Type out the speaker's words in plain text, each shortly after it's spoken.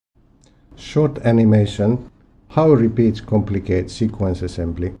Short animation: how repeats complicate sequence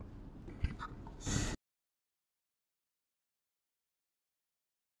assembly.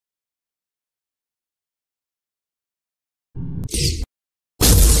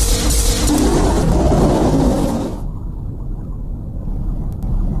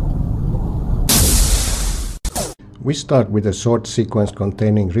 We start with a short sequence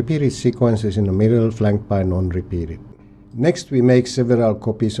containing repeated sequences in the middle, flanked by non-repeated. Next, we make several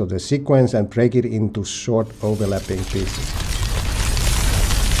copies of the sequence and break it into short overlapping pieces.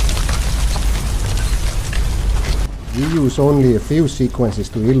 We use only a few sequences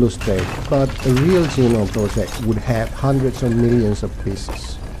to illustrate, but a real genome project would have hundreds of millions of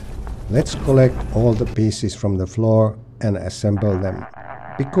pieces. Let's collect all the pieces from the floor and assemble them.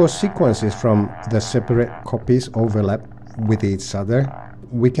 Because sequences from the separate copies overlap with each other,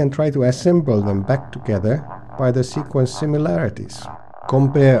 we can try to assemble them back together by the sequence similarities.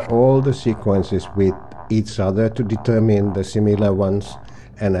 Compare all the sequences with each other to determine the similar ones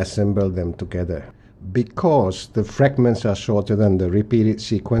and assemble them together. Because the fragments are shorter than the repeated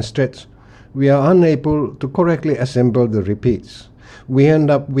sequence threads, we are unable to correctly assemble the repeats. We end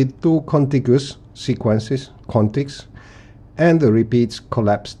up with two contiguous sequences, contigs, and the repeats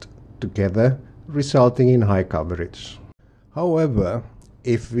collapsed together, resulting in high coverage. However,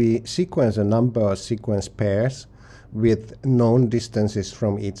 if we sequence a number of sequence pairs with known distances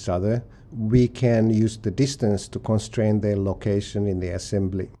from each other, we can use the distance to constrain their location in the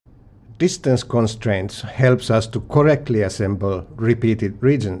assembly. Distance constraints helps us to correctly assemble repeated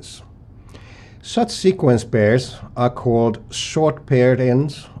regions. Such sequence pairs are called short paired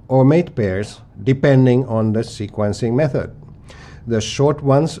ends or mate pairs, depending on the sequencing method. The short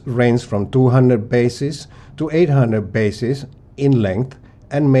ones range from 200 bases to 800 bases in length,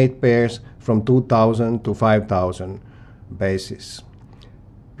 and mate pairs from 2000 to 5000 bases.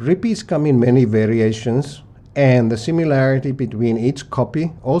 Repeats come in many variations, and the similarity between each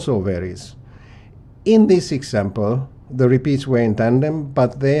copy also varies. In this example, the repeats were in tandem,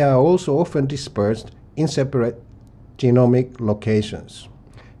 but they are also often dispersed in separate genomic locations.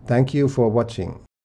 Thank you for watching.